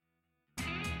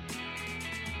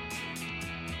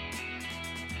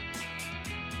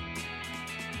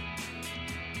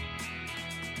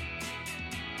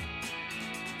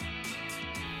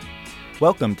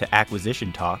Welcome to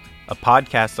Acquisition Talk, a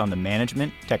podcast on the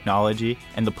management, technology,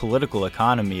 and the political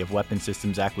economy of weapon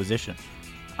systems acquisition.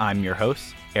 I'm your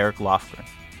host, Eric Lofgren.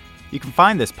 You can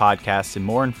find this podcast and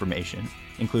more information,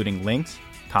 including links,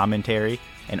 commentary,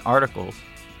 and articles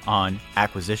on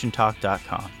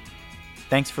acquisitiontalk.com.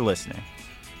 Thanks for listening.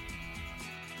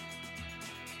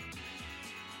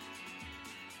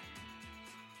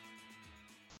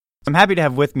 I'm happy to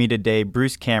have with me today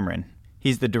Bruce Cameron.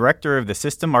 He's the director of the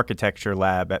System Architecture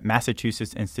Lab at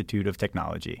Massachusetts Institute of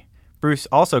Technology. Bruce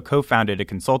also co-founded a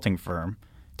consulting firm,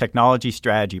 Technology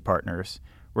Strategy Partners,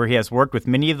 where he has worked with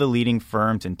many of the leading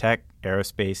firms in tech,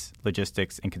 aerospace,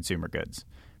 logistics, and consumer goods.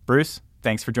 Bruce,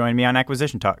 thanks for joining me on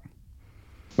Acquisition Talk.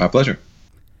 My pleasure.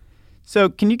 So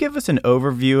can you give us an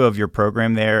overview of your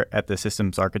program there at the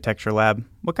Systems Architecture Lab?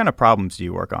 What kind of problems do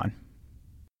you work on?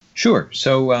 Sure.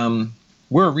 So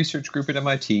we're a research group at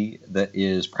MIT that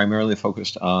is primarily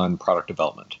focused on product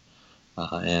development.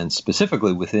 And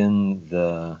specifically within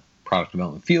the product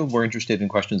development field, we're interested in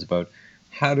questions about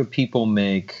how do people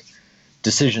make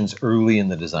decisions early in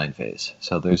the design phase.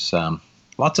 So there's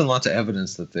lots and lots of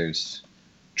evidence that there's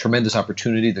tremendous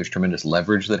opportunity, there's tremendous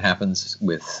leverage that happens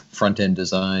with front-end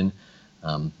design.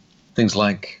 Things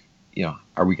like,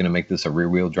 are we going to make this a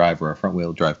rear-wheel drive or a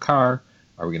front-wheel drive car?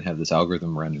 Are we going to have this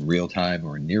algorithm run in real time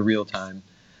or in near real time?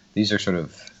 These are sort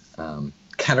of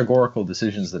categorical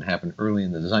decisions that happen early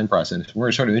in the design process.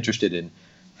 We're sort of interested in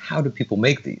how do people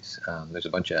make these. There's a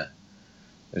bunch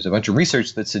of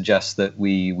research that suggests that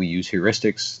we use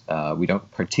heuristics. We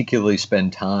don't particularly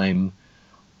spend time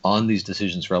on these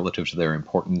decisions relative to their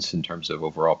importance in terms of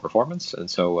overall performance,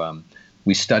 and so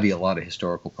we study a lot of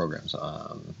historical programs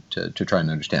to try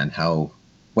and understand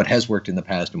what has worked in the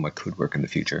past and what could work in the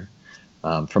future.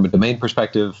 From a domain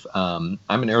perspective, I'm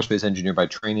an aerospace engineer by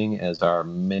training, as are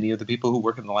many of the people who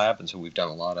work in the lab, and so we've done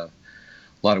a lot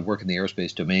of work in the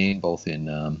aerospace domain, both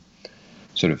in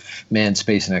sort of manned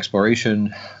space and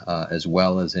exploration, as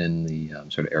well as in the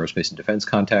sort of aerospace and defense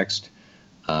context.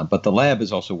 But the lab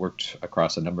has also worked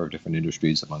across a number of different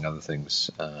industries, among other things.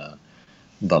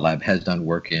 The lab has done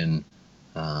work in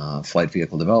flight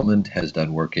vehicle development, has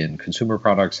done work in consumer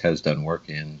products, has done work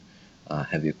in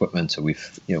heavy equipment. So we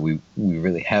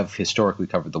really have historically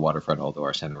covered the waterfront, although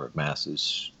our center of mass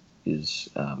is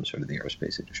sort of the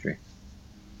aerospace industry.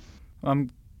 Well,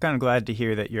 I'm kind of glad to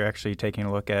hear that you're actually taking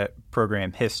a look at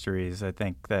program histories. I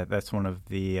think that's one of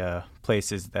the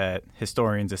places that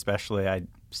historians, especially, I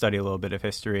study a little bit of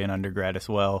history in undergrad as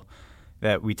well,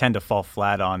 that we tend to fall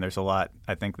flat on. There's a lot,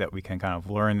 I think, that we can kind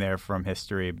of learn there from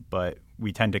history, but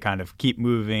we tend to kind of keep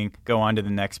moving, go on to the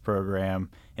next program.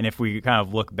 And if we kind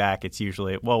of look back, it's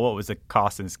usually, well, what was the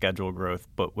cost and schedule growth,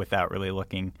 but without really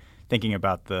thinking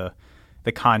about the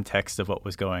context of what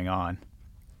was going on.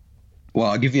 Well,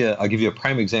 I'll give you a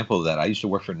prime example of that. I used to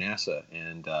work for NASA,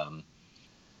 and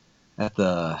at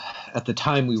the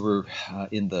time we were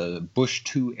in the Bush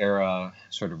 2 era,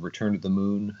 sort of return to the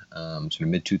moon, sort of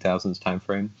mid-2000s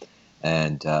timeframe.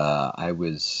 And I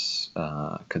was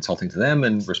consulting to them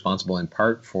and responsible in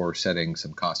part for setting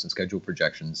some cost and schedule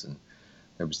projections. And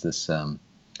there was this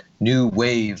new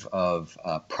wave of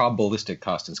probabilistic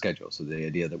cost and schedule. So the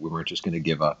idea that we weren't just going to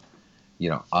give up,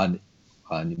 an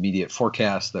immediate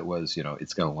forecast that was,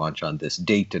 it's going to launch on this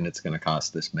date and it's going to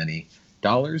cost this many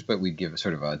dollars, but we'd give a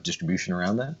sort of a distribution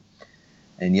around that.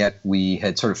 And yet we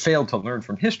had sort of failed to learn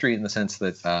from history in the sense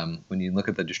that when you look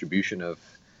at the distribution of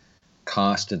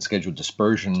cost and schedule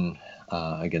dispersion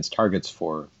against targets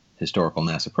for historical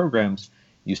NASA programs,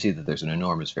 you see that there's an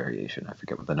enormous variation. I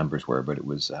forget what the numbers were, but it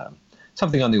was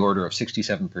something on the order of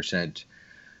 67%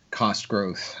 cost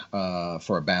growth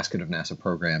for a basket of NASA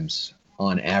programs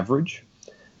on average.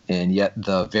 And yet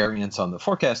the variance on the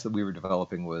forecast that we were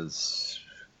developing was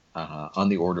on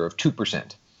the order of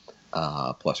 2%,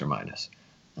 plus or minus.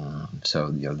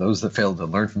 So those that failed to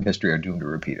learn from history are doomed to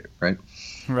repeat it, right?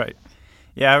 Right.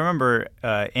 Yeah, I remember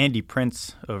Andy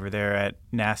Prince over there at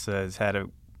NASA has had a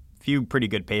few pretty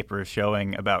good papers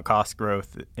showing about cost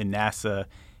growth in NASA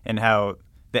and how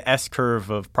the S-curve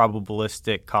of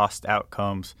probabilistic cost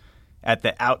outcomes at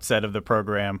the outset of the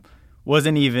program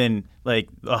wasn't even like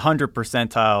 100th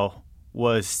percentile,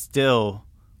 was still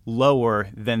lower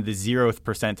than the 0th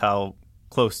percentile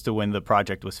close to when the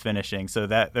project was finishing. So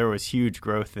that there was huge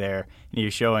growth there. And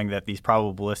you're showing that these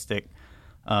probabilistic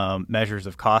measures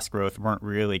of cost growth weren't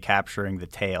really capturing the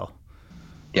tail.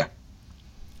 Yeah.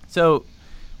 So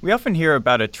we often hear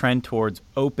about a trend towards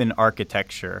open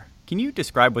architecture. Can you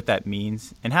describe what that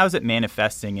means, and how is it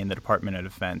manifesting in the Department of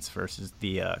Defense versus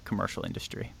the commercial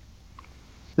industry?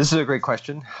 This is a great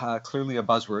question. Clearly a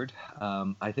buzzword.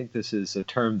 I think this is a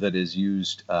term that is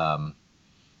used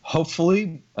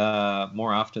Hopefully,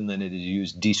 more often than it is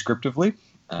used descriptively.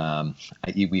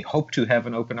 I.e., we hope to have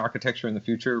an open architecture in the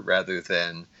future rather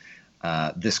than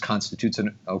this constitutes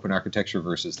an open architecture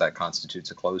versus that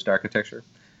constitutes a closed architecture.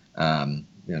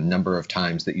 Number of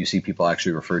times that you see people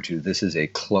actually refer to this as a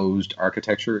closed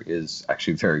architecture is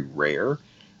actually very rare,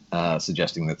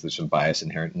 suggesting that there's some bias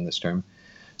inherent in this term.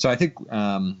 So I think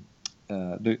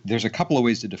there's a couple of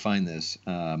ways to define this.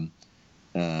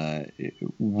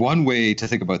 One way to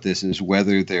think about this is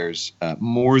whether there's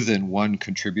more than one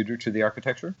contributor to the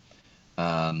architecture.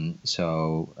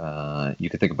 So you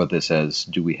could think about this as,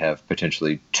 do we have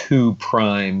potentially two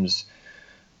primes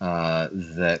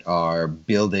that are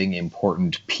building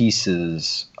important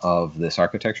pieces of this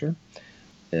architecture?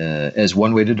 As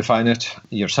one way to define it.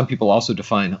 Some people also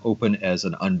define open as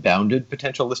an unbounded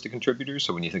potential list of contributors.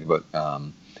 So when you think about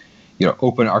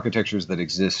open architectures that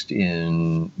exist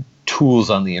in tools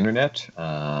on the internet,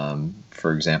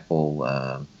 for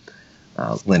example,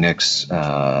 Linux,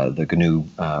 the GNU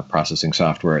processing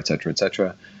software, et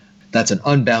cetera, that's an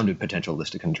unbounded potential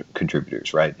list of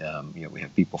contributors, right? We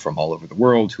have people from all over the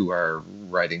world who are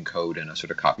writing code in a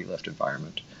sort of copyleft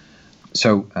environment.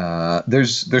 So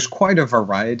there's quite a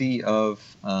variety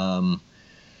of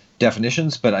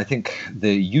definitions, but I think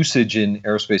the usage in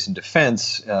aerospace and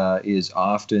defense is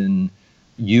often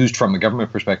used from a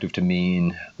government perspective to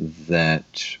mean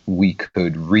that we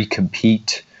could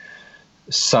recompete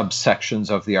subsections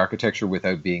of the architecture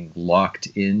without being locked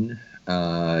in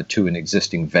to an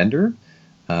existing vendor,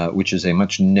 which is a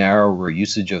much narrower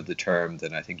usage of the term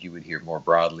than I think you would hear more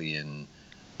broadly in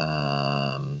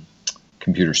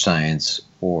computer science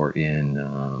or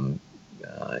in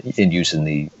use in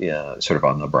the sort of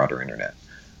on the broader internet.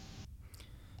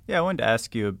 Yeah, I wanted to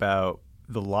ask you about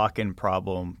the lock-in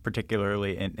problem,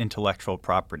 particularly in intellectual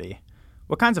property.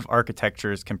 What kinds of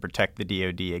architectures can protect the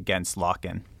DoD against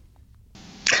lock-in?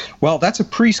 Well, that's a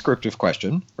prescriptive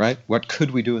question, right? What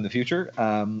could we do in the future?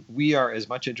 We are as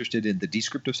much interested in the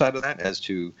descriptive side of that as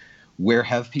to where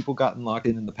have people gotten locked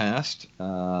in the past,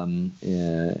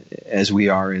 as we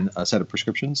are in a set of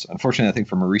prescriptions. Unfortunately, I think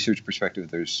from a research perspective,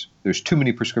 there's too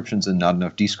many prescriptions and not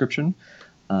enough description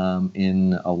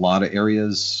in a lot of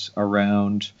areas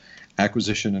around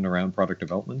acquisition and around product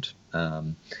development.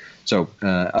 So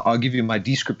I'll give you my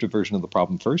descriptive version of the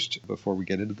problem first before we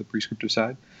get into the prescriptive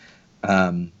side.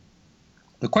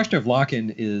 The question of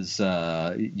lock-in is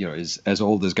as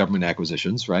old as government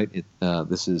acquisitions, right?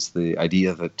 This is the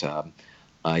idea that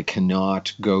I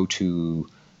cannot go to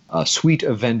a suite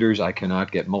of vendors, I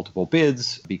cannot get multiple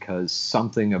bids because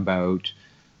something about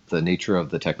the nature of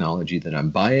the technology that I'm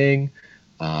buying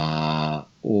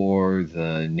or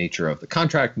the nature of the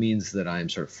contract means that I'm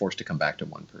sort of forced to come back to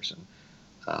one person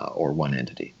or one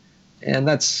entity. And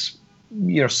that's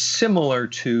similar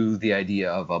to the idea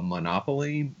of a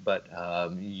monopoly, but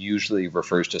usually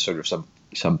refers to sort of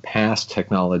some past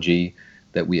technology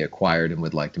that we acquired and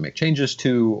would like to make changes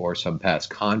to, or some past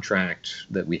contract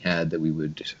that we had that we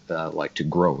would like to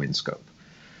grow in scope.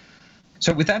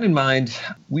 So with that in mind,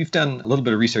 we've done a little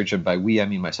bit of research, and by we, I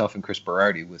mean myself and Chris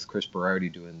Berardi, with Chris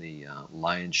Berardi doing the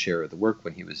lion's share of the work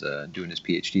when he was doing his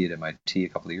PhD at MIT a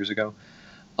couple of years ago,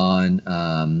 on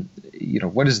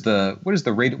what is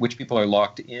the rate at which people are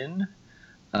locked in,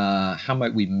 how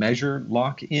might we measure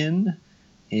lock-in,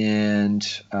 and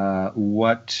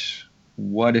what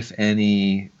if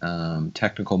any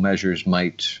technical measures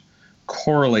might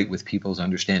correlate with people's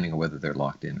understanding of whether they're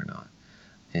locked in or not.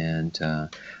 And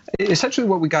essentially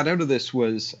what we got out of this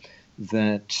was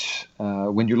that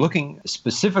when you're looking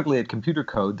specifically at computer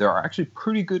code, there are actually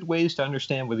pretty good ways to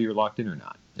understand whether you're locked in or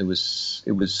not. It was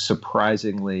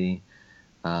surprisingly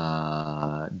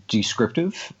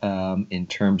descriptive in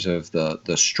terms of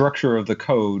the structure of the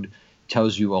code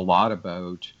tells you a lot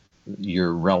about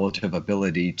your relative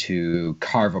ability to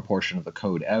carve a portion of the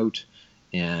code out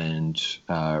and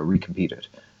recompete it.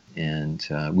 And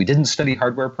we didn't study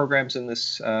hardware programs in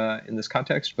this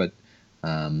context, but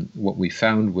what we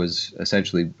found was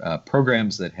essentially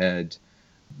programs that had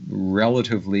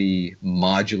relatively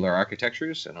modular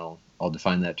architectures, and I'll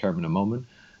define that term in a moment,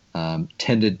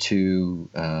 tended to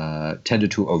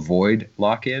avoid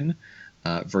lock-in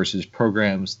versus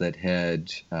programs that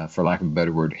had, for lack of a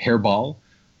better word, hairball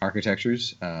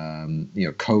architectures,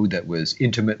 code that was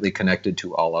intimately connected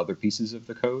to all other pieces of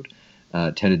the code,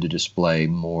 tended to display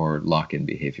more lock-in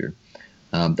behavior.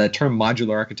 That term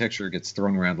modular architecture gets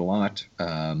thrown around a lot.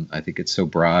 I think it's so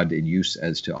broad in use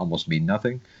as to almost mean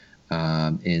nothing.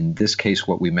 In this case,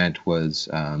 what we meant was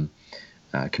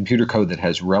computer code that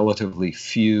has relatively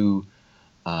few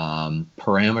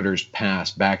Parameters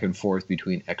pass back and forth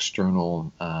between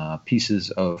external pieces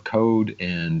of code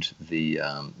and the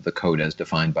code as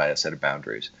defined by a set of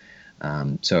boundaries.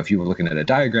 So if you were looking at a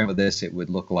diagram of this, it would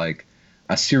look like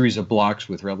a series of blocks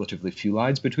with relatively few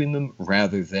lines between them,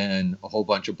 rather than a whole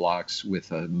bunch of blocks with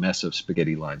a mess of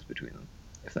spaghetti lines between them,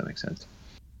 if that makes sense.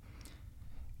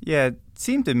 Yeah, it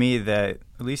seemed to me that,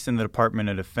 at least in the Department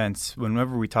of Defense,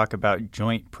 whenever we talk about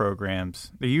joint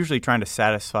programs, they're usually trying to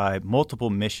satisfy multiple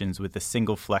missions with a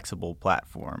single flexible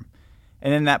platform.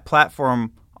 And then that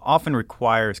platform often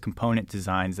requires component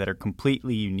designs that are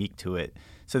completely unique to it.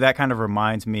 So that kind of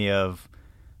reminds me of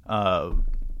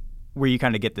where you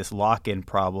kind of get this lock-in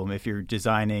problem if you're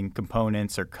designing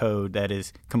components or code that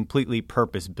is completely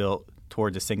purpose-built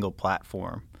towards a single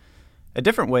platform. A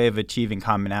different way of achieving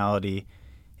commonality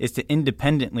is to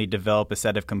independently develop a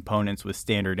set of components with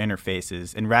standard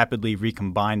interfaces and rapidly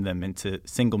recombine them into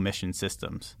single mission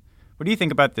systems. What do you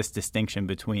think about this distinction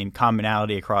between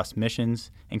commonality across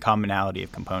missions and commonality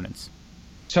of components?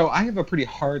 So I have a pretty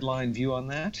hardline view on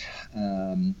that,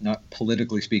 not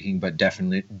politically speaking, but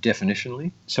definitely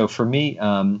definitionally. So for me,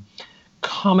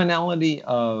 commonality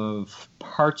of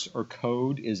parts or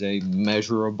code is a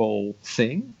measurable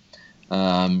thing.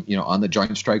 On the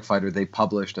Joint Strike Fighter, they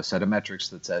published a set of metrics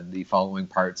that said the following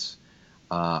parts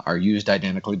are used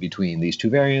identically between these two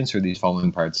variants, or these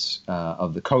following parts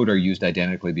of the code are used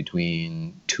identically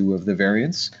between two of the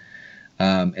variants.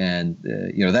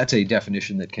 That's a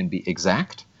definition that can be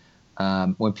exact.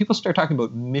 When people start talking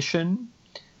about mission,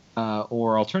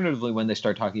 or alternatively, when they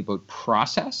start talking about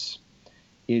process,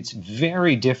 it's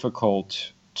very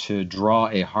difficult to draw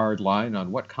a hard line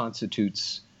on what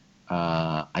constitutes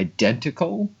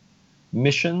identical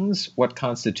missions, what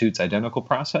constitutes identical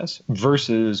process,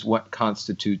 versus what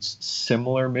constitutes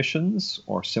similar missions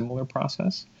or similar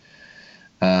process.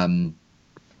 And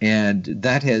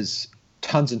that has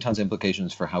tons and tons of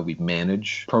implications for how we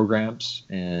manage programs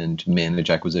and manage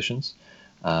acquisitions.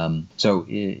 We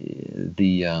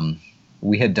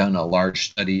had done a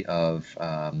large study of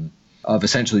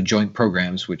essentially joint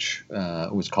programs, which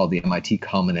was called the MIT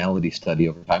Commonality Study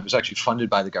over time. It was actually funded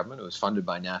by the government. It was funded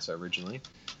by NASA originally,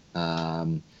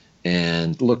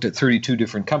 and looked at 32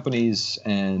 different companies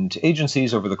and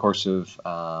agencies over the course of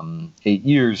 8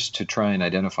 years to try and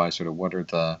identify sort of what are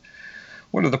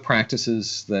the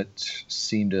practices that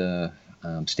seem to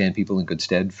stand people in good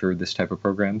stead for this type of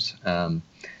programs.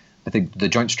 I think the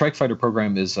Joint Strike Fighter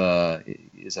program is a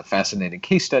fascinating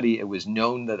case study. It was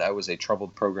known that was a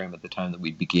troubled program at the time that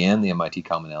we began the MIT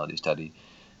Commonality Study,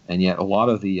 and yet a lot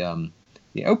of the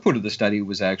output of the study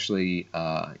was actually,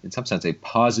 in some sense, a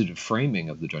positive framing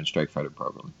of the Joint Strike Fighter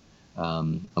program.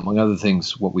 Among other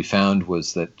things, what we found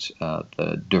was that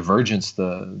the divergence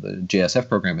the JSF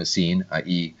program has seen,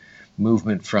 i.e.,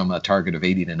 movement from a target of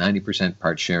 80 to 90%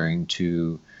 part sharing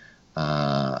to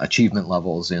achievement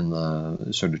levels in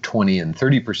the sort of 20 and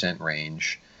 30%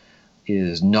 range,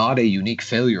 is not a unique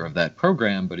failure of that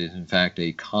program, but is in fact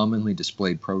a commonly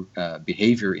displayed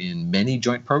behavior in many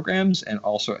joint programs, and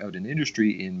also out in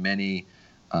industry in many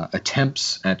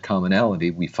attempts at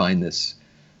commonality. We find this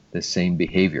same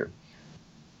behavior.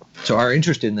 So our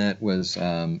interest in that was,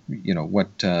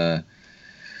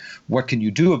 what can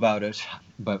you do about it?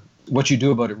 But what you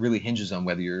do about it really hinges on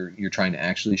whether you're trying to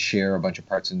actually share a bunch of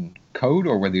parts in code,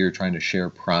 or whether you're trying to share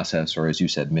process, or, as you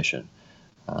said, mission.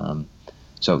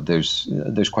 So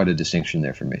there's quite a distinction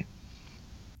there for me.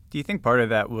 Do you think part of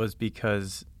that was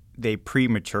because they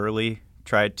prematurely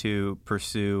tried to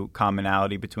pursue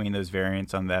commonality between those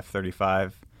variants on the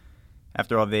F-35?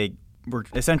 After all, they were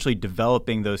essentially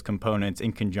developing those components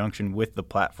in conjunction with the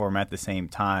platform at the same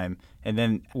time. And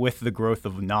then with the growth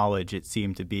of knowledge, it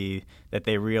seemed to be that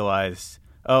they realized,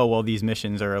 oh, well, these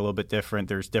missions are a little bit different.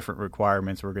 There's different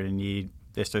requirements. We're going to need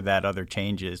this or that other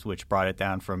changes, which brought it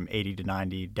down from 80 to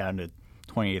 90 down to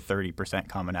 20 to 30%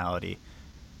 commonality.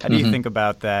 How do you think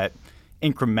about that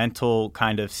incremental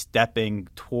kind of stepping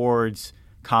towards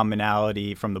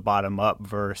commonality from the bottom up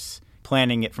versus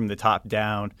planning it from the top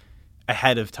down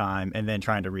ahead of time and then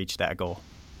trying to reach that goal?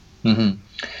 Mm-hmm.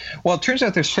 Well, it turns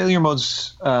out there's failure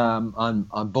modes on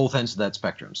both ends of that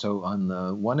spectrum. So on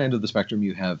the one end of the spectrum,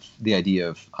 you have the idea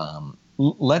of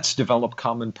let's develop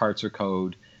common parts or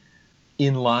code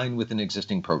in line with an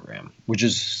existing program, which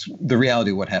is the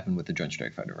reality of what happened with the Joint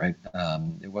Strike Fighter, right?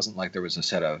 It wasn't like there was a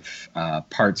set of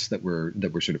parts that were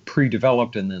sort of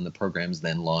pre-developed, and then the programs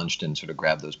then launched and sort of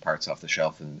grabbed those parts off the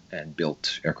shelf and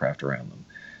built aircraft around them.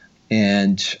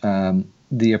 And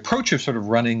the approach of sort of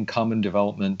running common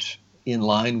development in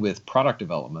line with product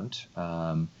development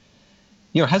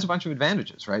it has a bunch of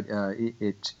advantages, right?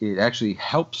 It actually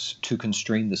helps to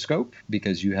constrain the scope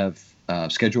because you have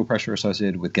schedule pressure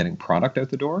associated with getting product out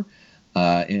the door,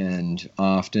 and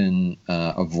often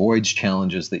avoids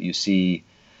challenges that you see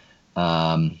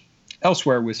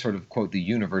elsewhere with sort of, quote, the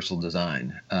universal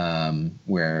design,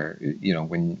 where,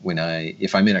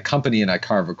 if I'm in a company and I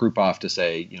carve a group off to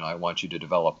say, I want you to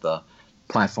develop the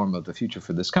platform of the future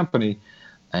for this company,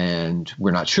 and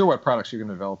we're not sure what products you're going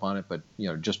to develop on it, but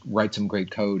just write some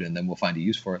great code and then we'll find a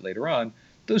use for it later on.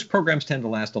 Those programs tend to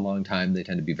last a long time. They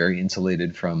tend to be very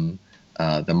insulated from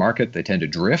the market. They tend to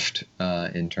drift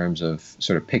in terms of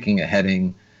sort of picking a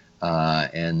heading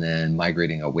and then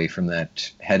migrating away from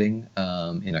that heading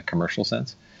in a commercial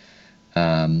sense.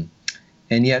 And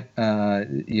yet,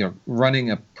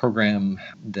 running a program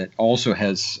that also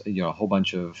has a whole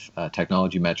bunch of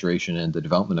technology maturation and the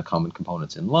development of common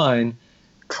components in line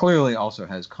clearly also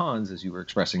has cons, as you were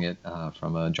expressing it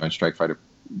from a Joint Strike Fighter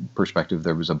perspective.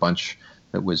 There was a bunch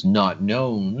that was not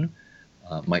known,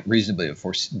 might reasonably have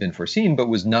been foreseen, but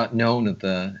was not known at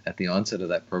the onset of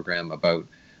that program about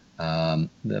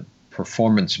the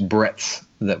performance breadth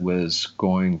that was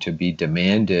going to be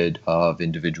demanded of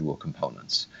individual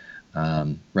components.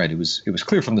 Right. It was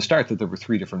clear from the start that there were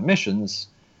 3 different missions,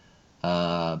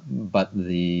 but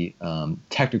the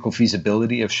technical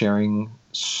feasibility of sharing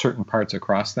certain parts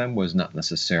across them was not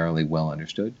necessarily well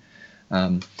understood.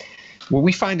 What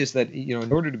we find is that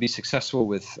in order to be successful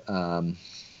with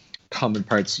common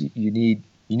parts, you need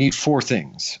 4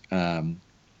 things.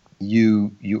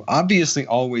 You obviously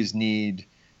always need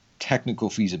technical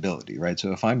feasibility, right?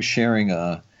 So if I'm sharing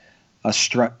a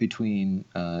strut between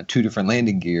 2 different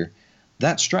landing gear,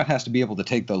 that strut has to be able to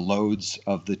take the loads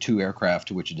of the 2 aircraft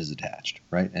to which it is attached,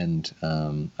 right? And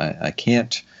I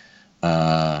can't,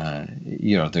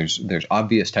 there's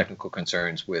obvious technical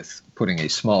concerns with putting a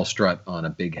small strut on a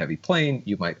big heavy plane.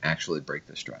 You might actually break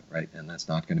the strut, right? And that's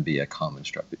not going to be a common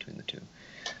strut between the 2.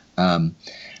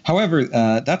 However,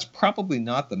 that's probably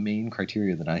not the main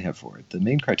criteria that I have for it. The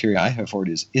main criteria I have for it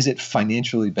is it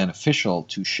financially beneficial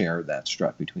to share that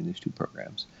strut between these 2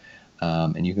 programs?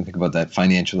 And you can think about that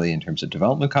financially in terms of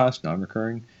development cost,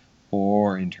 non-recurring,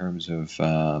 or in terms of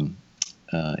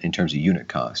unit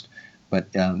cost. But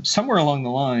somewhere along the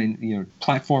line,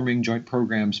 platforming joint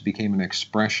programs became an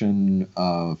expression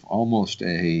of almost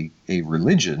a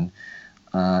religion.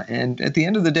 And at the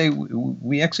end of the day,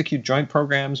 we execute joint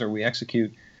programs or we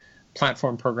execute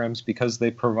platform programs because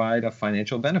they provide a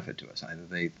financial benefit to us.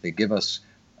 Either they give us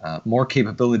more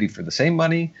capability for the same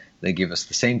money, they give us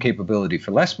the same capability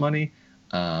for less money.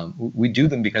 We do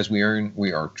them because we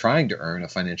are trying to earn a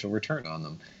financial return on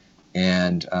them.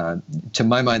 And to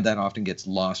my mind, that often gets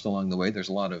lost along the way. There's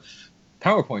a lot of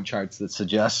PowerPoint charts that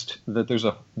suggest that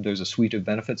there's a suite of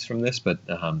benefits from this, but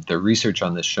the research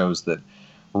on this shows that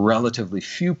relatively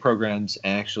few programs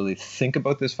actually think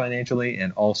about this financially,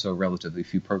 and also relatively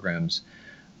few programs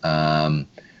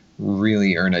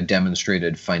really earn a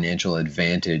demonstrated financial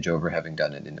advantage over having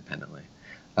done it independently.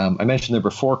 I mentioned there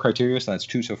were 4 criteria, so that's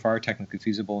 2 so far: technically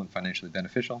feasible and financially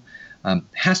beneficial.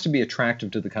 Has to be attractive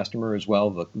to the customer as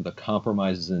well. The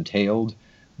compromises entailed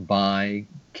by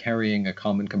carrying a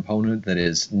common component that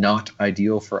is not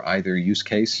ideal for either use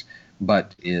case,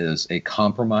 but is a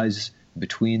compromise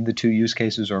between the 2 use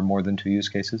cases or more than 2 use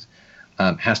cases,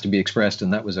 has to be expressed,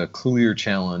 and that was a clear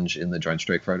challenge in the Joint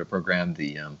Strike Fighter program.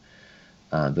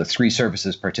 The 3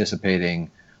 services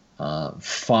participating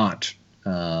fought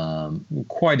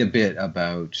quite a bit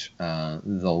about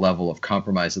the level of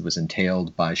compromise that was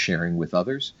entailed by sharing with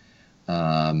others,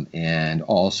 and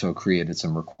also created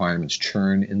some requirements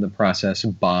churn in the process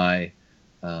by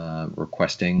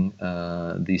requesting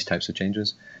these types of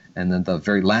changes. And then the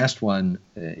very last one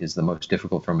is the most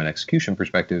difficult from an execution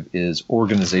perspective, is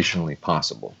organizationally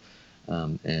possible.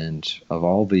 And of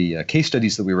all the case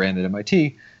studies that we ran at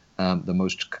MIT, the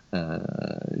most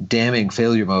damning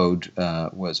failure mode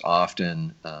was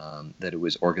often that it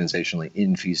was organizationally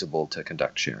infeasible to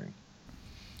conduct sharing.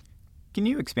 Can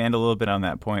you expand a little bit on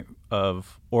that point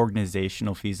of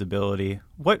organizational feasibility?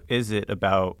 What is it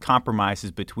about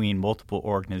compromises between multiple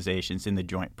organizations in the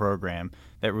joint program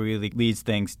that really leads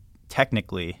things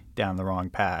technically down the wrong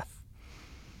path?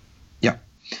 Yeah.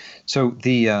 So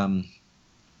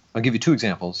I'll give you 2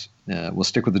 examples. We'll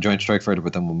stick with the Joint Strike Fighter,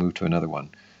 but then we'll move to another one.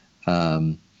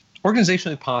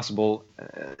 Organizationally possible,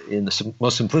 in the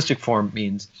most simplistic form,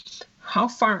 means how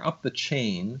far up the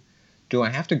chain do I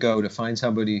have to go to find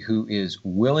somebody who is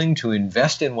willing to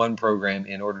invest in one program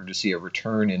in order to see a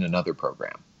return in another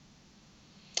program?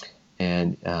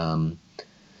 And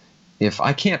if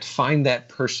I can't find that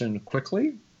person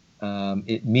quickly,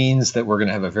 it means that we're going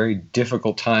to have a very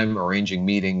difficult time arranging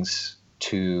meetings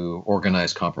to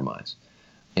organize compromise.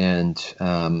 And,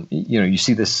 you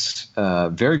see this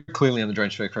very clearly on the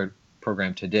Joint Strike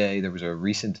Program today. There was a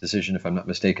recent decision, if I'm not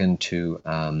mistaken, to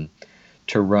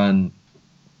run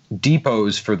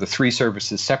depots for the three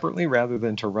services separately rather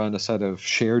than to run a set of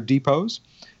shared depots,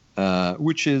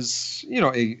 which is,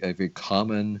 a very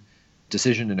common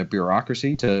decision in a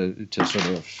bureaucracy to sort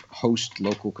of host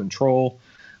local control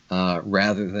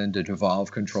rather than to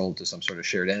devolve control to some sort of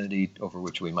shared entity over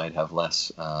which we might have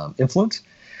less influence.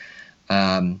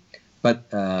 But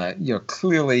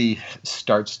clearly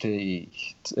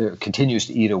continues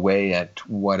to eat away at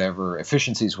whatever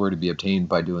efficiencies were to be obtained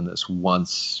by doing this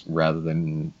once rather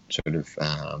than sort of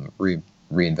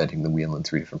reinventing the wheel in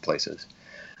three different places.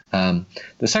 The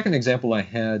second example I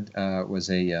had was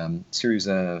a series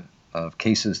of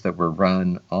cases that were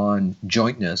run on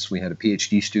jointness. We had a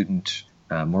PhD student,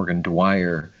 Morgan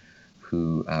Dwyer,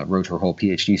 who wrote her whole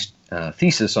PhD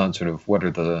thesis on sort of what are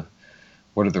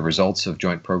the results of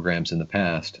joint programs in the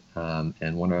past.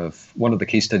 And one of the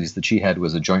case studies that she had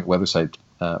was a joint weather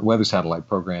satellite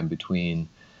program between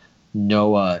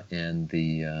NOAA and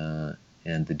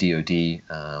the DoD,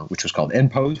 which was called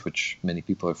NPOS, which many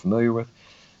people are familiar with.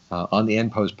 On the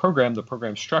NPOS program, the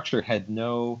program structure had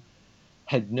no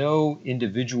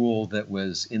individual that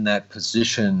was in that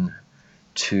position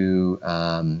to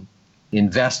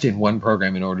invest in one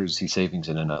program in order to see savings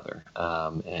in another.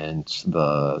 And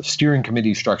the steering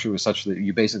committee structure was such that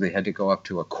you basically had to go up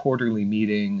to a quarterly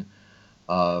meeting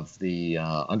of the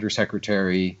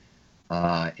undersecretary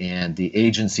and the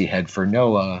agency head for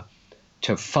NOAA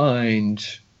to find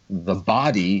the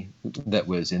body that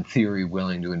was in theory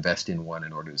willing to invest in one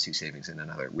in order to see savings in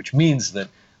another, which means that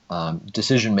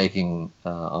decision making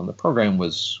on the program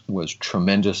was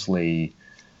tremendously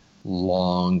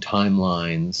long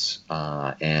timelines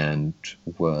and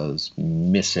was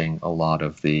missing a lot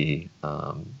of the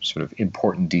sort of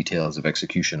important details of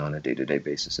execution on a day-to-day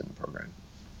basis in the program.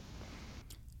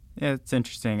 Yeah, it's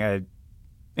interesting. I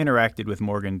interacted with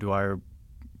Morgan Dwyer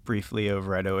briefly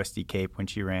over at OSD Cape when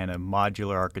she ran a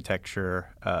modular architecture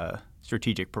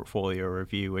strategic portfolio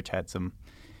review, which had some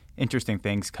interesting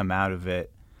things come out of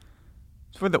it.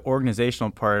 For the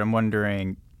organizational part, I'm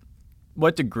wondering,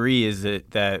 what degree is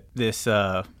it that this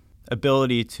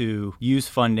ability to use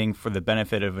funding for the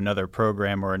benefit of another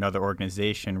program or another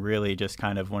organization really just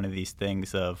kind of one of these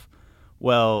things of,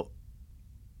 well,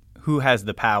 who has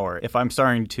the power? If I'm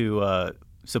starting to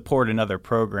support another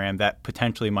program, that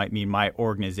potentially might mean my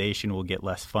organization will get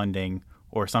less funding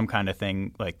or some kind of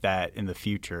thing like that in the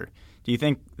future. Do you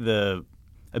think the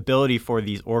ability for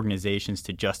these organizations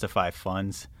to justify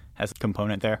funds has a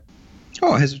component there?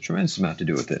 Oh, it has a tremendous amount to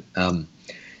do with it.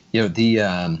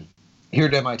 Here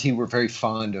at MIT, we're very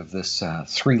fond of this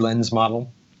three-lens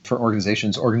model for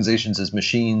organizations. Organizations as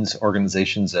machines,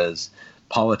 organizations as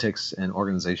politics, and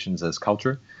organizations as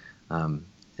culture. I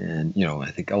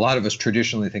think a lot of us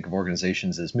traditionally think of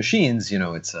organizations as machines.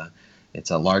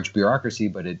 It's a large bureaucracy,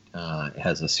 but it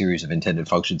has a series of intended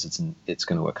functions it's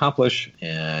going to accomplish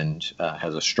and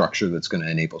has a structure that's going to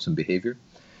enable some behavior.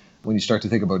 When you start to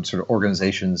think about sort of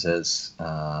organizations as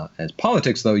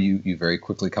politics, though, you very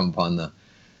quickly come upon the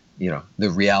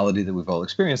reality that we've all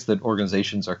experienced, that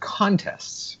organizations are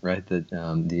contests, right? That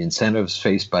the incentives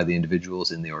faced by the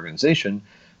individuals in the organization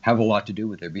have a lot to do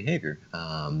with their behavior,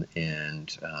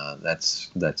 and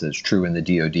that's as true in the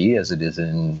DoD as it is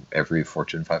in every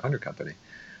Fortune 500 company.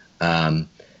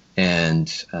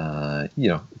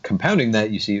 Compounding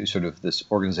that, you see sort of this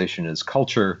organization as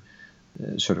culture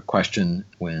sort of question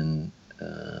when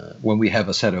we have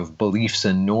a set of beliefs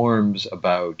and norms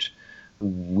about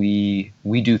we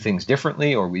do things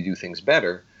differently or we do things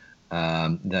better,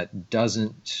 that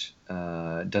doesn't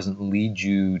lead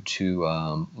you to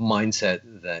a mindset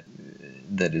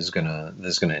that is gonna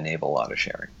enable a lot of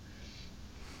sharing.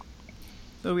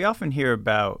 So we often hear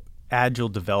about agile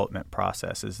development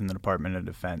processes in the Department of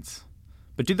Defense.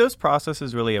 But do those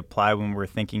processes really apply when we're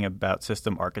thinking about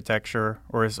system architecture,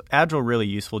 or is Agile really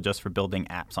useful just for building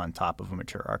apps on top of a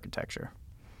mature architecture?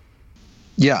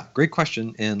 Yeah, great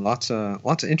question, and lots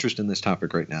of interest in this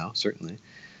topic right now. Certainly,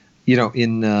 you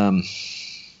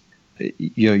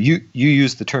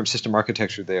use the term system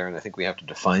architecture there, and I think we have to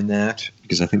define that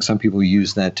because I think some people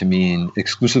use that to mean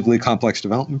exclusively complex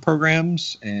development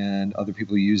programs, and other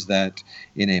people use that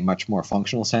in a much more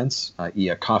functional sense, i.e.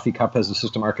 a coffee cup has a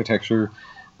system architecture,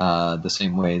 the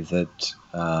same way that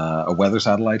a weather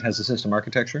satellite has a system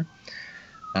architecture.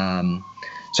 Our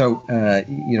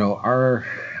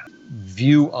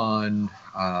view on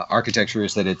architecture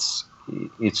is that it's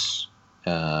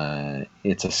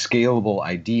it's a scalable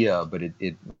idea, but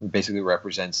it basically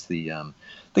represents the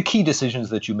key decisions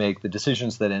that you make, the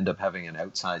decisions that end up having an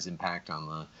outsized impact on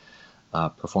the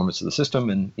performance of the system.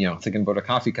 And thinking about a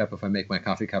coffee cup, if I make my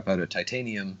coffee cup out of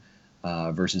titanium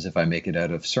versus if I make it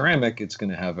out of ceramic, it's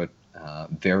going to have a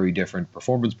very different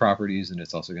performance properties, and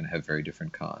it's also going to have very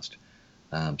different cost.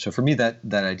 So for me, that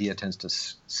idea tends to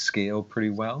scale pretty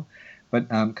well. But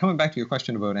coming back to your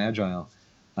question about Agile,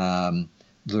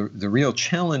 the real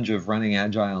challenge of running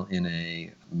Agile in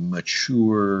a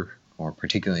mature or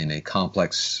particularly in a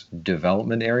complex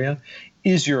development area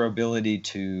is your ability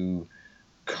to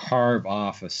carve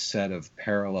off a set of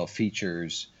parallel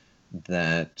features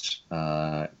that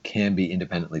can be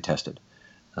independently tested.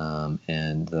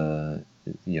 And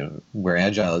where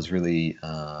Agile has really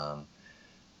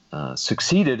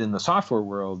succeeded in the software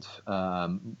world,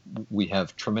 we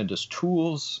have tremendous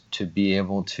tools to be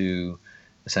able to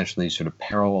essentially sort of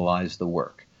parallelize the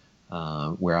work,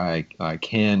 where I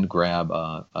can grab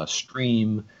a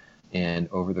stream and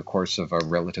over the course of a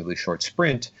relatively short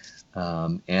sprint,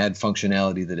 add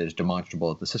functionality that is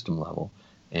demonstrable at the system level.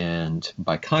 And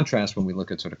by contrast, when we look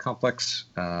at sort of complex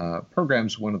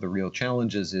programs, one of the real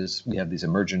challenges is we have these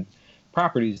emergent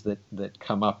properties that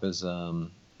come up as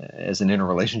an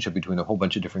interrelationship between a whole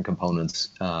bunch of different components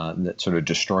that sort of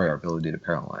destroy our ability to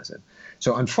parallelize it.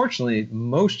 So unfortunately,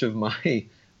 most of my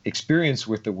experience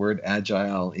with the word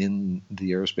agile in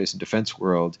the aerospace and defense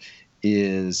world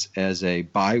is as a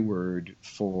byword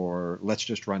for let's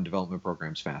just run development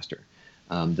programs faster.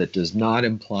 That does not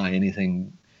imply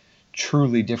anything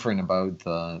truly different about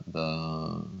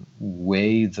the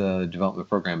way the development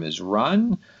program is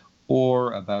run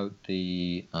or about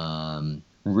the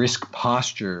risk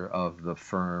posture of the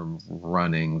firm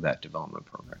running that development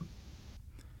program.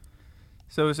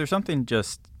 So is there something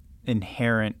just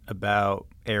inherent about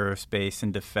aerospace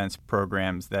and defense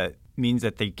programs that means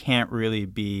that they can't really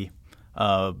be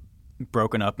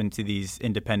broken up into these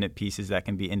independent pieces that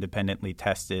can be independently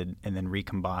tested and then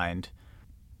recombined?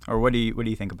 Or what do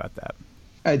you think about that?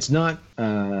 It's not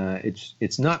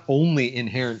only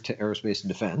inherent to aerospace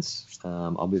and defense.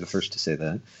 I'll be the first to say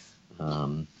that.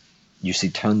 You see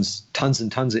tons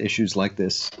and tons of issues like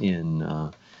this in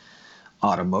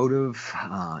automotive,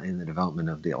 in the development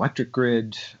of the electric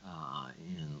grid,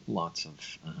 in lots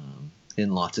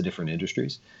of different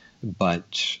industries.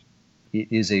 But it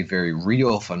is a very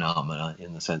real phenomena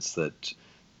in the sense that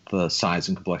the size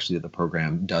and complexity of the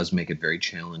program does make it very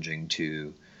challenging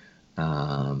to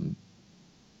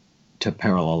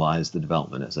parallelize the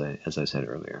development, as I said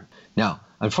earlier. Now,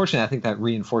 unfortunately, I think that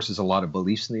reinforces a lot of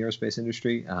beliefs in the aerospace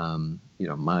industry.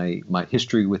 My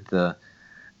history with the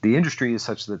industry is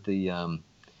such that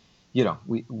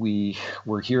we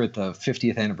were here at the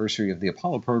 50th anniversary of the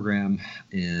Apollo program,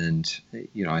 and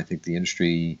I think the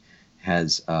industry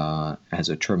has a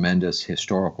tremendous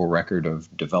historical record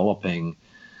of developing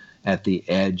at the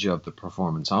edge of the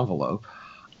performance envelope.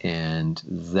 And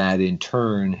that in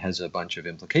turn has a bunch of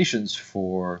implications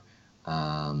for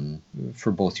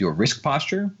both your risk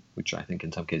posture, which I think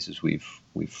in some cases we've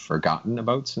forgotten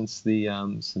about since the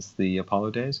Apollo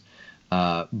days,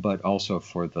 but also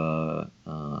for the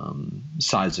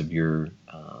size of your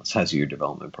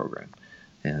development program.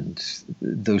 And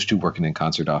those two working in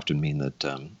concert often mean that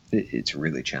it's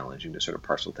really challenging to sort of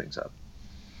parcel things up.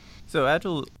 So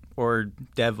Agile or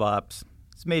DevOps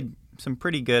has made some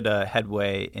pretty good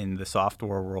headway in the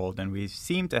software world, and we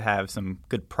seem to have some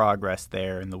good progress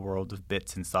there in the world of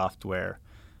bits and software.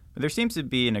 But there seems to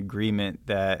be an agreement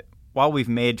that while we've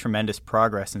made tremendous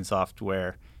progress in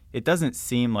software, it doesn't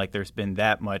seem like there's been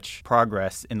that much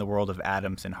progress in the world of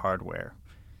atoms and hardware.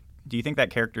 Do you think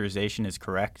that characterization is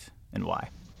correct, and why?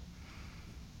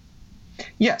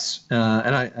 Yes,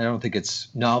 and I don't think it's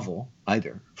novel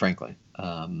either, frankly.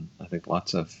 I think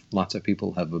lots of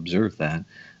people have observed that.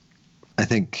 I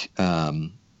think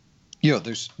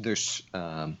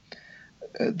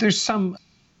there's some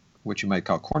what you might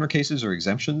call corner cases or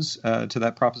exemptions to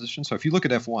that proposition. So if you look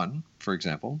at F1, for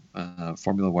example,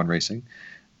 Formula One racing,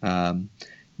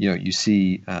 you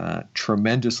see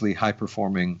tremendously high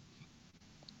performing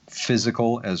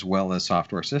physical as well as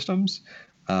software systems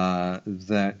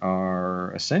that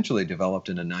are essentially developed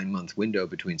in a 9-month window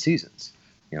between seasons.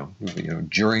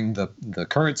 During the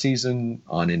current season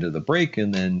on into the break,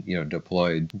 and then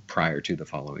deployed prior to the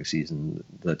following season.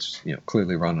 That's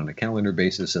clearly run on a calendar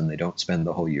basis, and they don't spend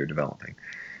the whole year developing.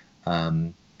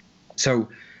 I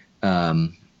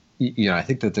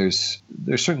think that there's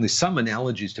certainly some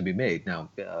analogies to be made. Now,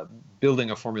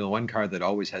 building a Formula One car that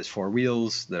always has 4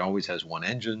 wheels, that always has one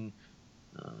engine,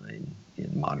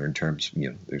 in modern terms,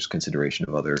 there's consideration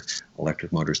of other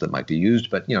electric motors that might be used.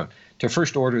 But, to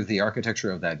first order, the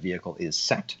architecture of that vehicle is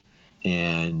set.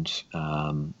 And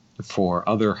for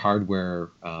other hardware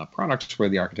products where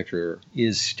the architecture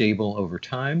is stable over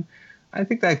time, I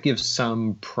think that gives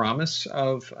some promise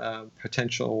of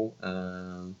potential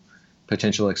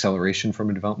acceleration from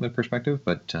a development perspective.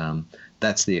 But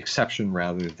that's the exception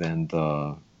rather than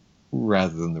the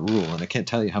rule. And I can't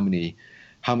tell you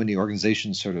how many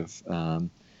organizations sort of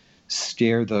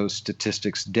stare those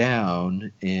statistics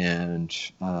down and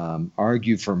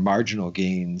argue for marginal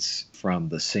gains from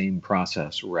the same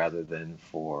process rather than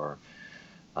for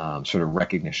sort of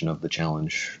recognition of the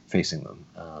challenge facing them.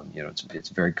 It's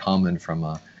very common from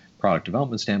a product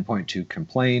development standpoint to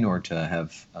complain or to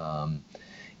have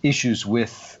issues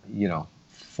with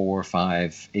 4,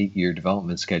 5, 8-year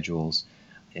development schedules,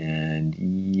 and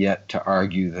yet to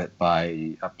argue that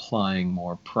by applying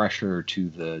more pressure to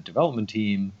the development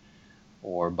team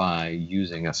or by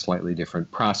using a slightly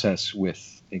different process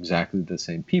with exactly the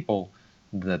same people,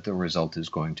 that the result is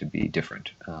going to be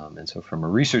different. And so from a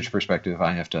research perspective,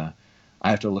 I have to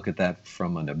look at that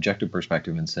from an objective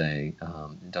perspective and say,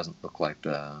 it doesn't look like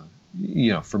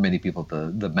for many people,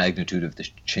 the magnitude of the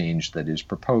change that is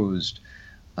proposed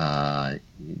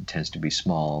tends to be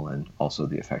small, and also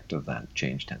the effect of that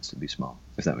change tends to be small,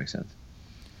 if that makes sense.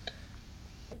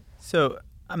 So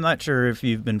I'm not sure if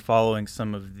you've been following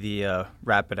some of the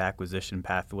rapid acquisition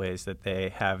pathways that they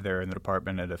have there in the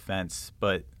Department of Defense,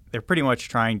 but they're pretty much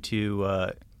trying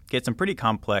to get some pretty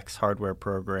complex hardware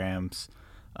programs,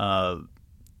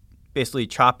 basically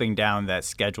chopping down that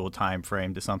schedule time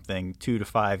frame to something 2 to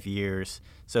 5 years.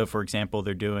 So, for example,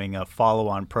 they're doing a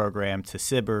follow-on program to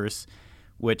SBIRS,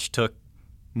 which took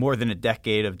more than a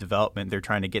decade of development. They're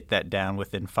trying to get that down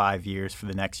within 5 years for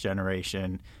the next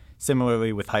generation.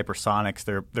 Similarly, with hypersonics,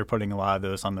 they're putting a lot of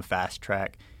those on the fast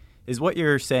track. Is what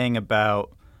you're saying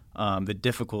about the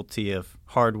difficulty of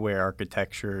hardware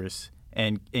architectures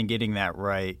and getting that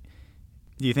right,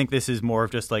 do you think this is more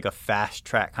of just like a fast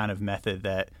track kind of method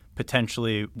that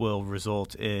potentially will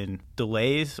result in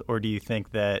delays, or do you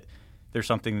think that there's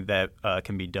something that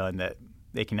can be done that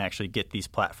they can actually get these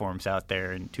platforms out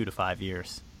there in 2 to 5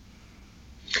 years?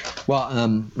 Well,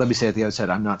 let me say at the outset,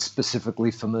 I'm not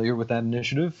specifically familiar with that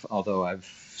initiative, although I've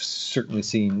certainly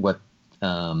seen what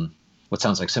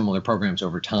sounds like similar programs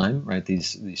over time, right?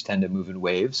 These tend to move in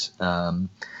waves. When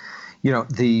you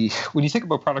think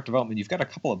about product development, you've got a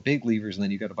couple of big levers and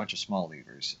then you've got a bunch of small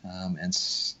levers. And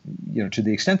to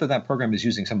the extent that program is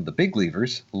using some of the big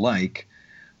levers, like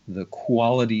the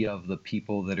quality of the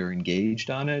people that are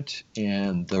engaged on it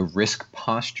and the risk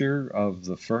posture of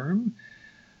the firm,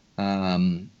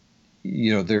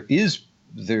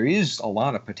 there is a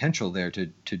lot of potential there to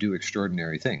do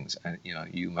extraordinary things.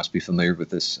 You must be familiar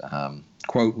with this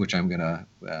quote, which I'm going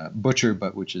to butcher,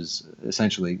 but which is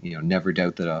essentially, never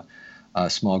doubt that a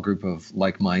small group of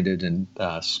like-minded and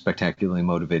spectacularly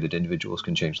motivated individuals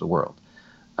can change the world.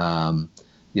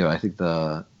 I think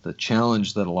the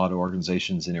challenge that a lot of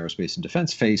organizations in aerospace and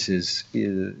defense face is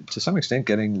to some extent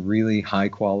getting really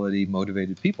high-quality,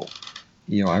 motivated people.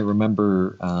 I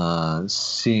remember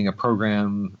seeing a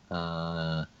program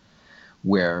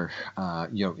where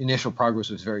initial progress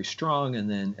was very strong, and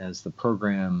then as the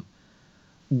program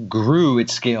grew, it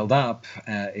scaled up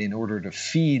in order to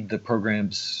feed the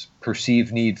program's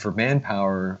perceived need for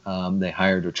manpower. They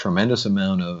hired a tremendous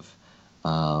amount of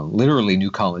literally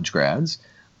new college grads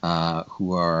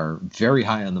who are very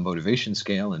high on the motivation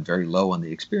scale and very low on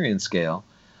the experience scale.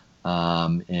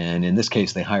 And in this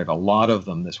case, they hired a lot of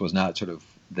them. This was not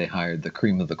they hired the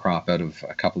cream of the crop out of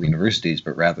a couple of universities,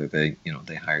 but rather they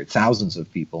hired thousands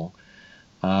of people.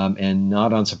 And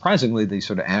not unsurprisingly, the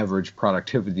sort of average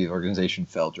productivity of the organization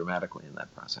fell dramatically in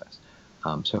that process.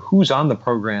 So who's on the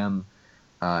program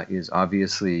is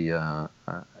obviously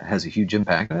has a huge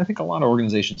impact. And I think a lot of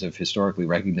organizations have historically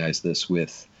recognized this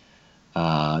with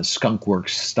skunkworks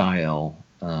style,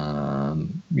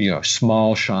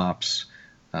 small shops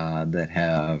that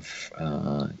have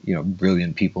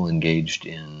brilliant people engaged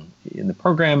in the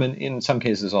program, and in some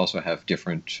cases also have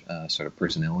different sort of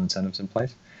personnel incentives in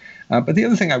place. But the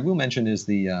other thing I will mention is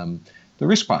the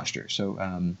risk posture. So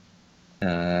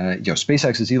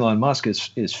SpaceX's Elon Musk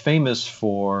is famous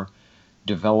for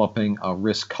developing a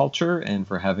risk culture and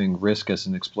for having risk as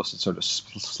an explicit sort of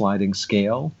sliding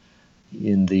scale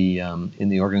in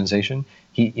the organization.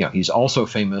 He's also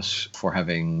famous for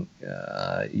having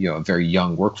a very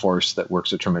young workforce that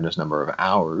works a tremendous number of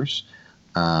hours.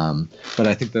 But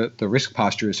I think the risk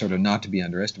posture is sort of not to be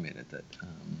underestimated.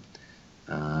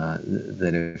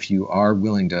 That if you are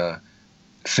willing to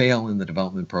fail in the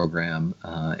development program,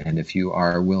 and if you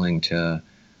are willing to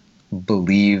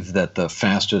believe that the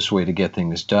fastest way to get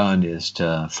things done is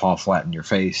to fall flat in your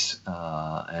face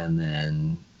and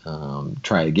then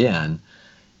try again.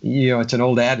 It's an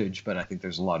old adage, but I think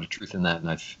there's a lot of truth in that.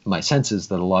 And my sense is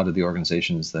that a lot of the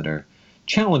organizations that are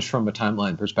challenged from a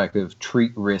timeline perspective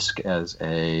treat risk as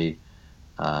a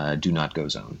do not go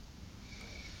zone.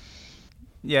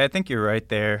 Yeah, I think you're right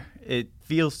there. It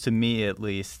feels to me, at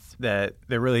least, that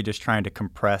they're really just trying to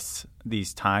compress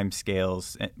these time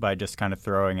scales by just kind of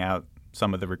throwing out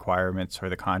some of the requirements or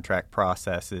the contract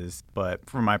processes. But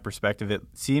from my perspective, it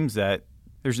seems that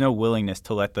there's no willingness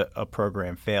to let a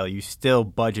program fail. You still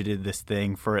budgeted this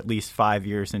thing for at least 5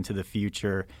 years into the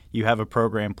future. You have a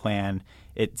program plan.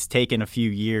 It's taken a few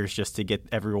years just to get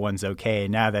everyone's okay.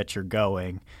 Now that you're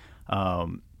going,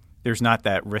 there's not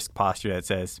that risk posture that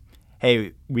says,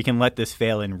 hey, we can let this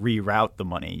fail and reroute the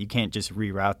money. You can't just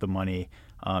reroute the money.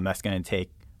 That's going to take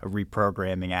a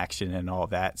reprogramming action and all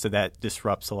that. So that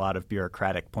disrupts a lot of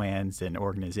bureaucratic plans and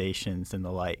organizations and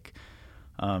the like.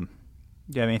 Do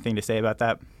you have anything to say about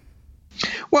that?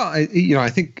 Well, I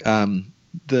think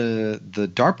the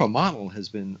DARPA model has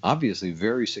been obviously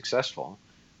very successful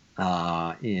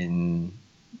in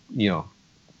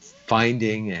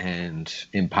finding and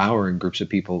empowering groups of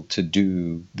people to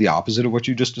do the opposite of what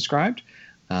you just described.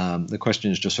 The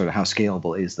question is just sort of how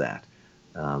scalable is that?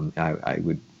 I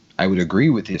would agree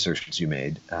with the assertions you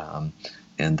made,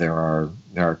 and there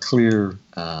are clear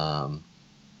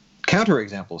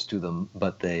counterexamples to them,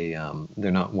 but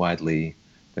they're not widely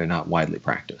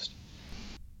practiced.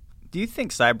 Do you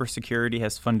think cybersecurity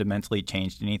has fundamentally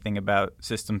changed anything about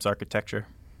systems architecture?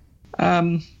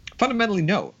 Fundamentally,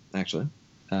 no, actually.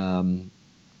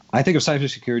 I think of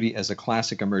cybersecurity as a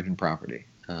classic emergent property.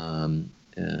 The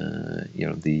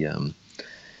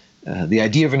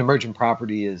idea of an emergent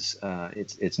property is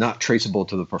it's not traceable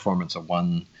to the performance of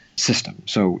one system.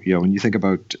 So when you think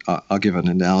about, I'll give an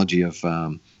analogy of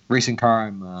racing car.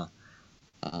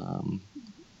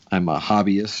 I'm a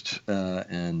hobbyist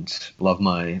and love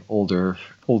my older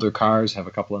cars. Have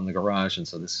a couple in the garage, and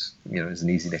so this is an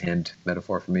easy to hand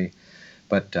metaphor for me.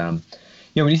 But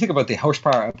when you think about the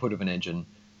horsepower output of an engine,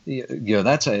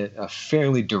 that's a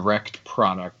fairly direct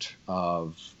product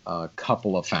of a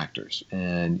couple of factors,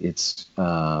 and it's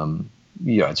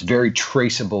very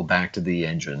traceable back to the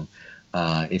engine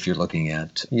if you're looking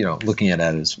at it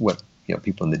as what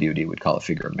people in the DoD would call a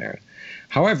figure of merit.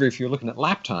 However, if you're looking at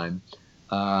lap time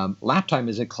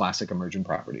is a classic emergent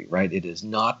property, right? It is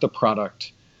not the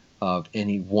product of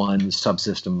any one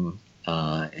subsystem.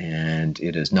 And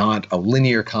it is not a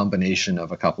linear combination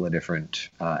of a couple of different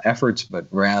efforts, but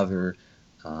rather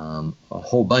a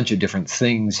whole bunch of different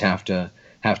things have to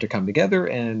come together,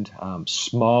 and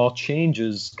small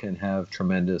changes can have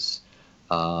tremendous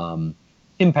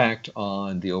impact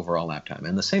on the overall lap time.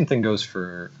 And the same thing goes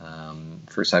for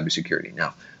cybersecurity.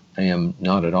 Now, I am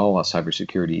not at all a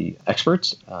cybersecurity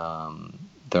expert.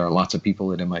 There are lots of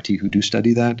people at MIT who do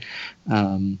study that.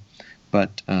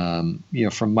 But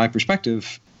from my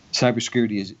perspective,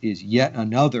 cybersecurity is yet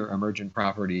another emergent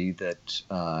property that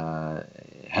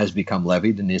has become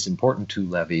levied and is important to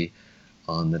levy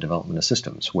on the development of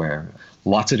systems, where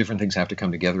lots of different things have to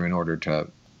come together in order to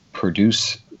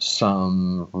produce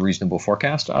some reasonable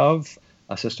forecast of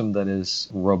a system that is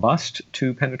robust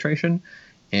to penetration.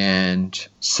 And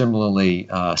similarly,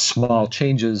 small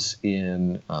changes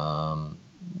in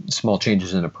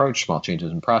approach, small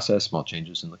changes in process, small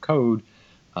changes in the code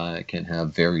can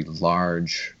have very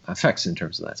large effects in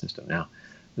terms of that system. Now,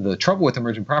 the trouble with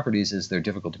emergent properties is they're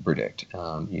difficult to predict.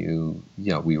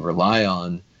 We rely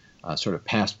on sort of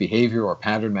past behavior or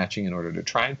pattern matching in order to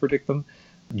try and predict them.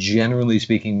 Generally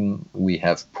speaking, we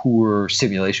have poor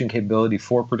simulation capability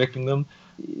for predicting them.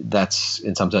 That's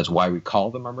in some sense why we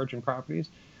call them emergent properties.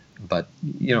 But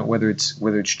whether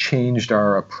it's changed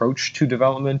our approach to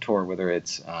development, or whether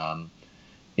it's a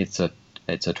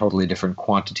totally different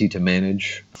quantity to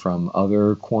manage from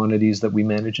other quantities that we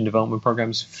manage in development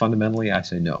programs, fundamentally, I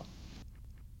say no.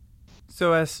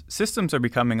 So as systems are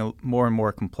becoming more and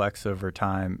more complex over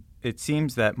time, it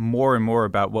seems that more and more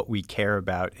about what we care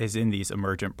about is in these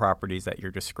emergent properties that you're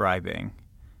describing.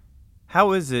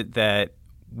 How is it that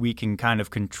we can kind of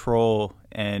control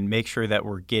and make sure that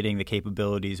we're getting the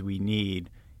capabilities we need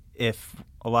if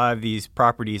a lot of these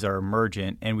properties are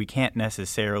emergent and we can't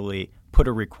necessarily put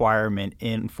a requirement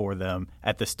in for them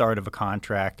at the start of a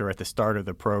contract or at the start of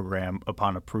the program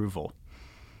upon approval?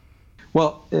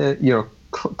 Well,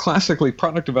 classically,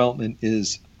 product development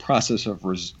is a process of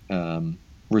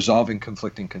resolving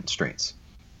conflicting constraints.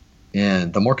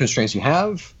 And the more constraints you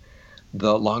have,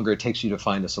 the longer it takes you to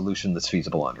find a solution that's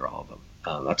feasible under all of them.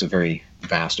 That's a very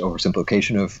vast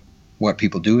oversimplification of what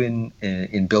people do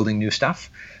in building new stuff,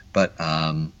 but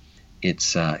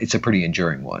it's a pretty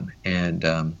enduring one.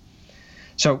 And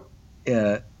so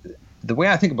the way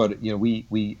I think about it,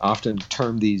 we often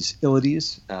term these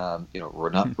ILIDs,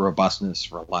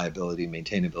 robustness, reliability,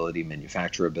 maintainability,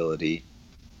 manufacturability.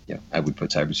 I would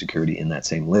put cybersecurity in that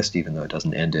same list, even though it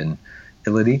doesn't end in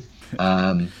ILID.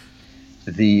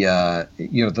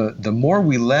 The more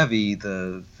we levy,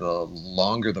 the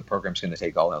longer the program's going to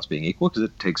take, all else being equal,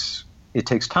 because it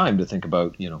takes time to think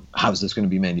about, how's this going to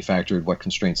be manufactured, what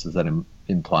constraints does that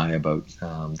imply about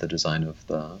the design of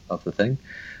the thing.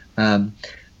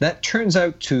 That turns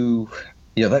out to,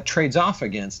 that trades off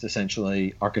against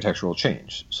essentially architectural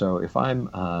change. So if I'm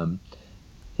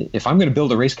going to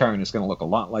build a race car and it's going to look a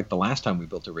lot like the last time we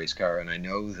built a race car, and I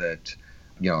know that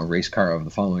a race car of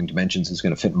the following dimensions is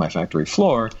going to fit in my factory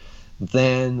floor,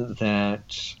 then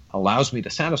that allows me to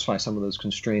satisfy some of those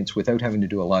constraints without having to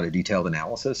do a lot of detailed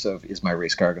analysis of, is my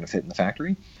race car going to fit in the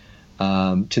factory?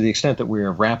 To the extent that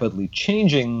we're rapidly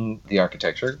changing the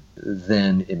architecture,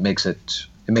 then it makes it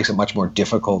much more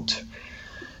difficult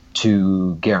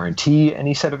to guarantee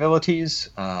any set of abilities,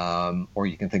 or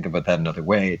you can think about that another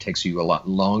way. It takes you a lot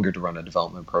longer to run a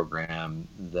development program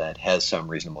that has some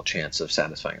reasonable chance of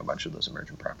satisfying a bunch of those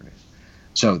emergent properties.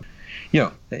 So,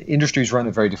 industries run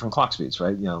at very different clock speeds,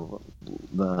 right?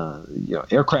 The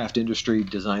aircraft industry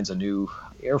designs a new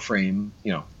airframe,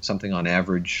 something on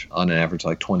average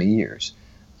like 20 years,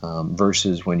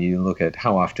 versus when you look at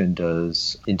how often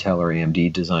does Intel or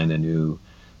AMD design a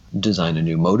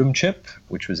new modem chip,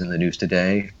 which was in the news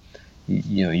today.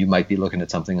 You might be looking at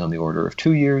something on the order of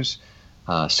 2 years.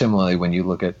 Similarly, when you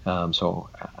look at so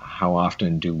how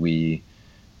often do we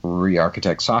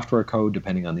re-architect software code,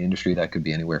 depending on the industry, that could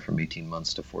be anywhere from 18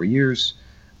 months to 4 years.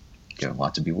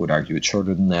 Lots of people would argue it's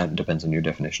shorter than that. It depends on your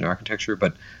definition of architecture.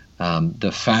 But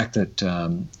the fact that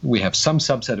we have some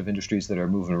subset of industries that are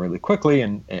moving really quickly,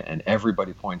 and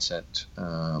everybody points at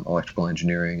electrical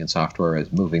engineering and software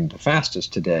as moving the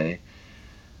fastest today,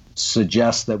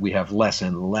 suggests that we have less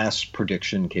and less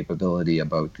prediction capability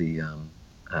about the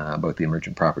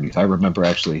emergent properties. I remember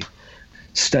actually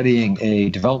studying a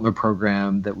development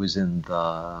program that was in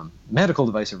the medical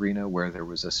device arena, where there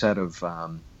was a set of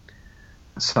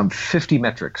some 50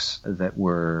 metrics that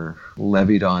were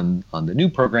levied on the new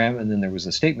program, and then there was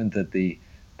a statement that the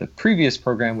previous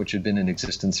program, which had been in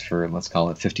existence for, let's call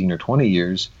it 15 or 20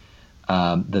 years,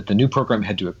 that the new program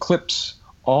had to eclipse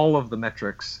all of the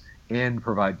metrics and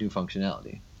provide new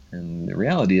functionality. And the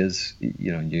reality is,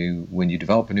 when you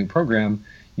develop a new program,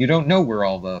 you don't know where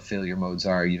all the failure modes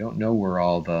are. You don't know where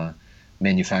all the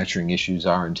manufacturing issues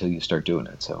are until you start doing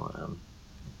it. So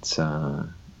it's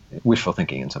wishful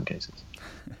thinking in some cases.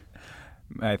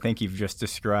 I think you've just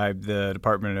described the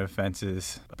Department of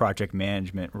Defense's project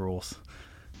management rules.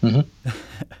 Mm-hmm.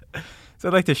 So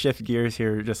I'd like to shift gears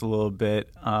here just a little bit.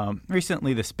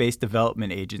 Recently, the Space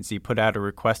Development Agency put out a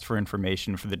request for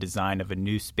information for the design of a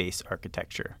new space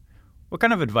architecture. What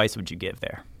kind of advice would you give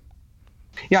there?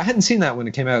 Yeah, I hadn't seen that when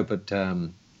it came out, but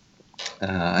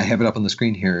I have it up on the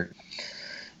screen here.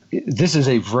 This is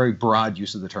a very broad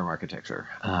use of the term architecture.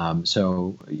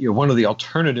 So one of the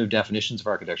alternative definitions of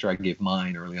architecture, I gave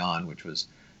mine early on, which was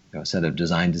a set of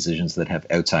design decisions that have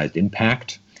outsized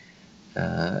impact.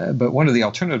 But one of the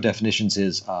alternative definitions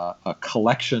is a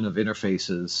collection of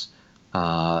interfaces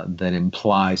that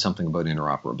imply something about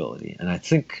interoperability. And I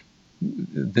think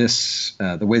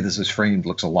the way this is framed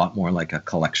looks a lot more like a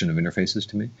collection of interfaces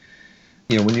to me.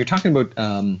 When you're talking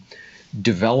about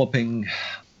developing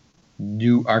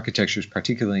new architectures,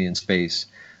 particularly in space,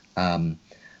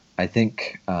 I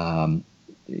think one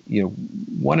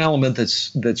element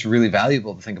that's really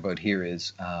valuable to think about here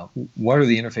is what are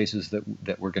the interfaces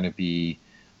that we're going to be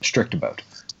strict about.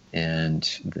 And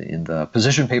in the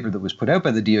position paper that was put out by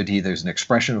the DoD, there's an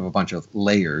expression of a bunch of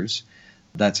layers.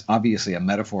 That's obviously a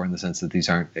metaphor in the sense that these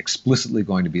aren't explicitly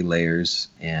going to be layers.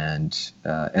 And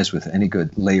as with any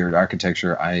good layered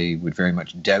architecture, I would very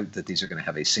much doubt that these are going to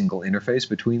have a single interface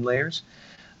between layers.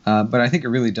 But I think it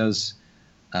really does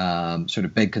sort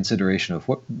of beg consideration of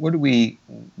what do we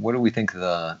think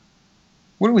the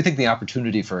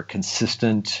opportunity for a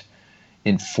consistent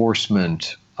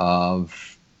enforcement of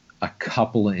a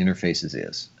couple of interfaces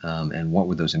is, and what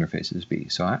would those interfaces be?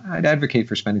 So I'd advocate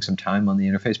for spending some time on the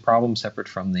interface problem separate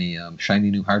from the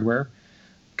shiny new hardware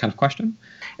kind of question.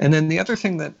 And then the other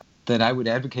thing that I would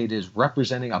advocate is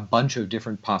representing a bunch of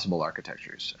different possible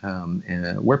architectures.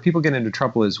 And where people get into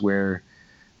trouble is where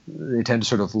they tend to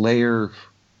sort of layer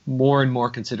more and more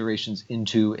considerations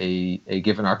into a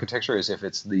given architecture as if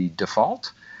it's the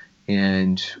default.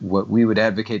 And what we would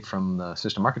advocate from the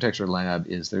System Architecture Lab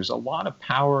is there's a lot of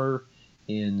power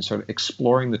in sort of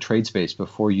exploring the trade space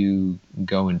before you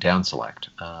go and down select.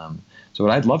 So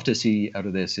what I'd love to see out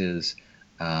of this is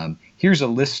here's a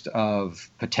list of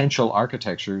potential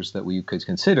architectures that we could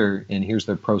consider, and here's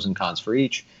the pros and cons for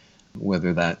each,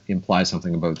 whether that implies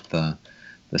something about the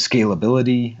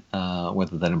scalability,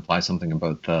 whether that implies something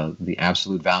about the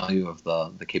absolute value of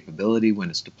the capability when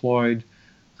it's deployed,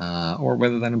 or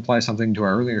whether that implies something to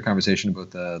our earlier conversation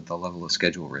about the level of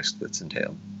schedule risk that's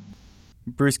entailed.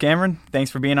 Bruce Cameron,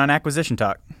 thanks for being on Acquisition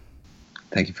Talk.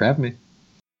 Thank you for having me.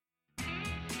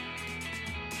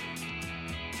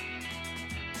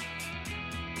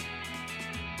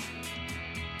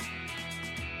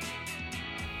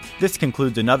 This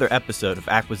concludes another episode of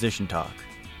Acquisition Talk.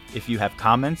 If you have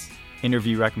comments,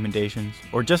 interview recommendations,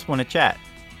 or just want to chat,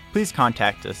 please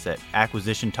contact us at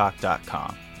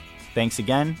acquisitiontalk.com. Thanks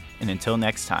again, and until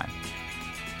next time.